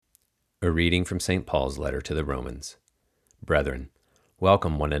A reading from St. Paul's letter to the Romans. Brethren,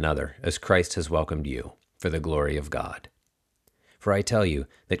 welcome one another as Christ has welcomed you, for the glory of God. For I tell you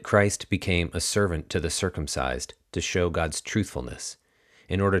that Christ became a servant to the circumcised to show God's truthfulness,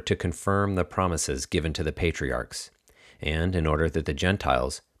 in order to confirm the promises given to the patriarchs, and in order that the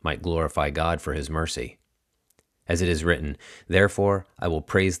Gentiles might glorify God for his mercy. As it is written, Therefore I will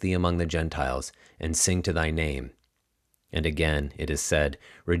praise thee among the Gentiles, and sing to thy name. And again it is said,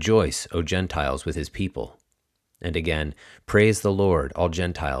 Rejoice, O Gentiles, with his people. And again, Praise the Lord, all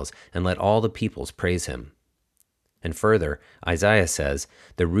Gentiles, and let all the peoples praise him. And further, Isaiah says,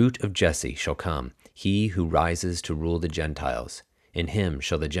 The root of Jesse shall come, he who rises to rule the Gentiles. In him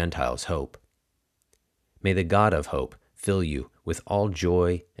shall the Gentiles hope. May the God of hope fill you with all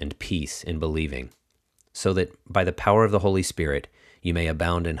joy and peace in believing, so that by the power of the Holy Spirit you may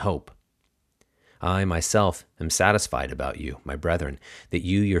abound in hope. I myself am satisfied about you, my brethren, that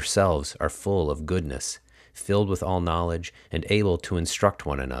you yourselves are full of goodness, filled with all knowledge, and able to instruct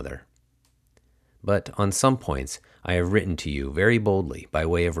one another. But on some points I have written to you very boldly by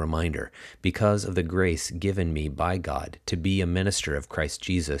way of reminder, because of the grace given me by God to be a minister of Christ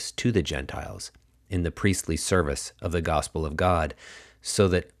Jesus to the Gentiles, in the priestly service of the gospel of God, so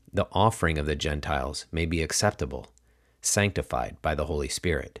that the offering of the Gentiles may be acceptable, sanctified by the Holy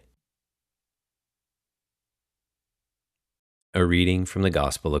Spirit. A reading from the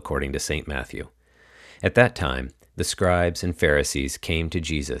Gospel according to St. Matthew. At that time, the scribes and Pharisees came to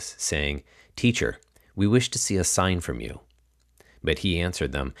Jesus, saying, Teacher, we wish to see a sign from you. But he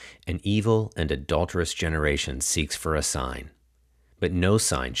answered them, An evil and adulterous generation seeks for a sign. But no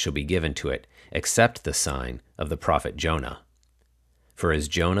sign shall be given to it, except the sign of the prophet Jonah. For as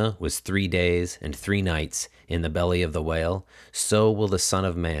Jonah was 3 days and 3 nights in the belly of the whale, so will the Son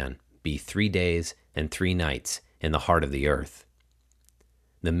of Man be 3 days and 3 nights in the heart of the earth.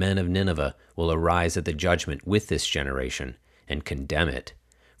 The men of Nineveh will arise at the judgment with this generation and condemn it,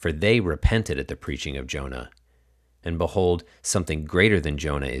 for they repented at the preaching of Jonah. And behold, something greater than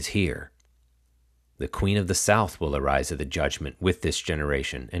Jonah is here. The queen of the south will arise at the judgment with this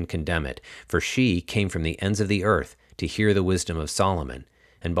generation and condemn it, for she came from the ends of the earth to hear the wisdom of Solomon,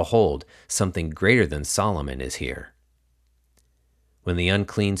 and behold, something greater than Solomon is here. When the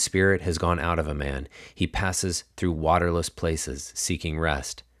unclean spirit has gone out of a man, he passes through waterless places, seeking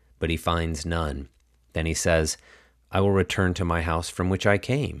rest, but he finds none. Then he says, I will return to my house from which I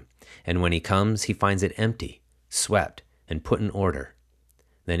came. And when he comes, he finds it empty, swept, and put in order.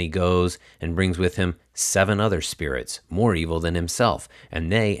 Then he goes and brings with him 7 other spirits, more evil than himself,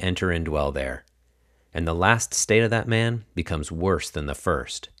 and they enter and dwell there. And the last state of that man becomes worse than the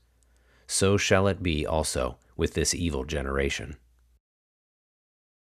first. So shall it be also with this evil generation.